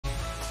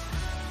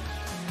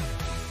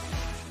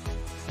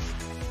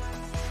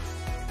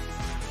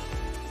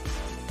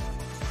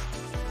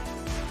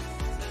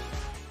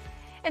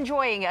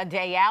Enjoying a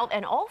day out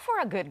and all for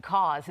a good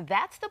cause.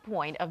 That's the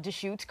point of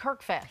Deschutes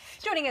Kirkfest.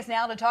 Joining us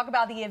now to talk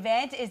about the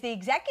event is the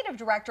Executive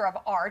Director of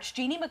Arch,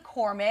 Jeannie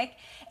McCormick,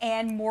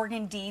 and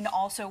Morgan Dean,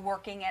 also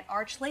working at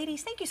Arch.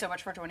 Ladies, thank you so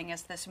much for joining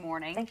us this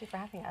morning. Thank you for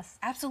having us.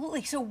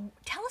 Absolutely. So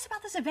tell us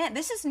about this event.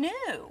 This is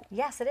new.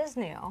 Yes, it is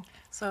new.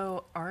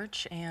 So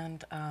Arch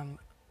and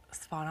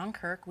Spot on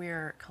Kirk, we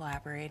are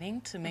collaborating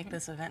to make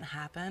this event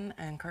happen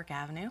in Kirk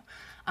Avenue.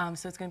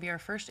 So it's going to be our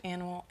first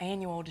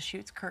annual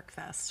Deschutes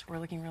Kirkfest. We're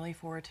looking really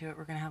forward to it.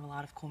 We're going to have a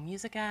lot of cool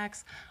music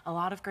acts, a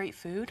lot of great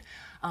food.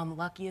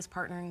 Lucky is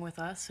partnering with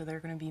us, so they're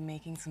going to be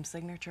making some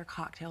signature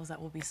cocktails that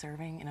we'll be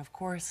serving, and of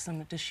course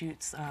some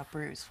Deschutes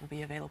brews will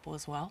be available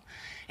as well.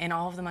 And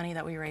all of the money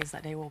that we raise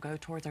that day will go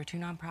towards our two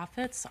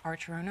nonprofits,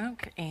 Arch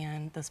Roanoke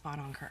and the Spot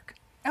on Kirk.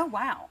 Oh,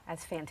 wow.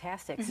 That's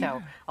fantastic. So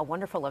a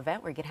wonderful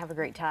event where you can have a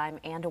great time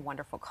and a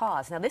wonderful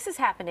cause. Now, this is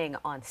happening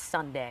on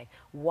Sunday.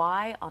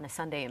 Why on a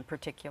Sunday in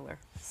particular?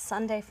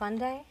 Sunday fun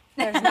day.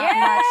 There's not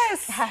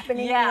much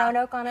happening in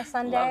Roanoke on a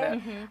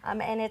Sunday.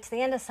 And it's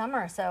the end of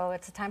summer, so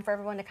it's a time for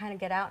everyone to kind of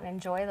get out and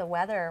enjoy the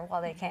weather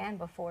while they can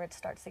before it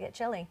starts to get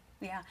chilly.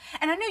 Yeah,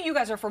 and I know you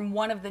guys are from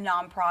one of the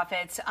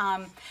nonprofits.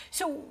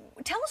 So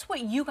tell us what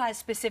you guys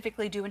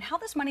specifically do and how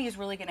this money is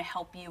really going to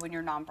help you and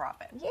your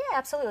nonprofit. Yeah,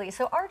 absolutely.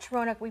 So Arch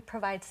Roanoke, we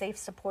provide safe,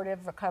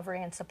 supportive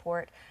recovery and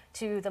support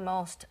to the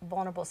most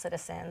vulnerable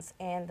citizens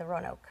in the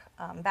Roanoke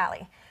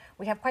Valley.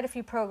 We have quite a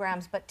few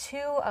programs, but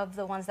two of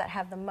the ones that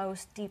have the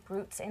most deep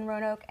roots in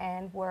Roanoke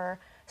and were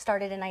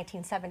started in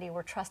 1970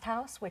 were Trust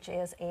House, which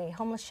is a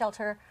homeless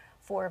shelter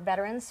for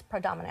veterans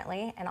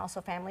predominantly, and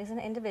also families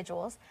and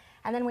individuals.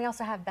 And then we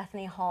also have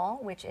Bethany Hall,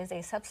 which is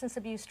a substance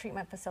abuse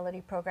treatment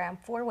facility program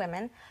for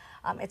women.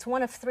 It's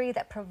one of three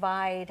that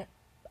provide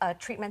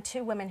treatment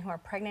to women who are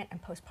pregnant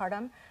and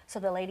postpartum, so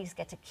the ladies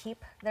get to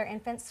keep their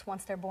infants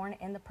once they're born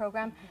in the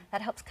program.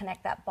 That helps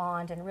connect that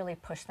bond and really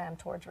push them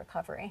towards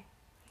recovery.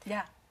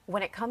 Yeah.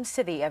 When it comes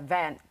to the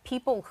event,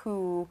 people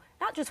who,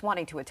 not just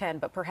wanting to attend,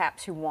 but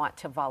perhaps who want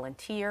to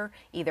volunteer,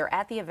 either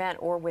at the event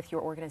or with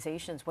your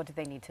organizations, what do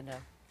they need to know?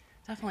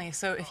 Definitely.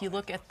 So if you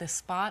look at the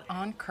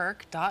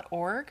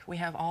spotonkirk.org, we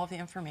have all of the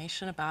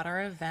information about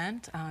our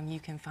event. You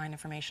can find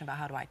information about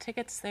how to buy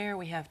tickets there.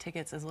 We have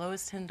tickets as low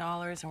as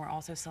 $10, and we're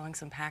also selling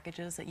some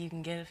packages that you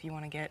can get if you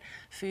want to get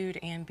food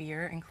and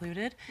beer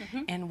included.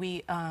 And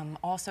we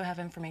also have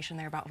information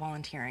there about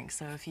volunteering.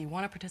 So if you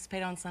want to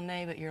participate on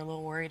Sunday, but you're a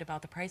little worried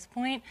about the price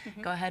point,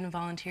 go ahead and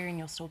volunteer, and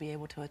you'll still be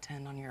able to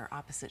attend on your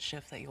opposite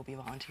shift that you'll be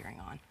volunteering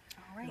on.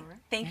 All right.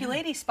 Thank you,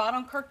 ladies.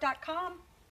 spotonkirk.com.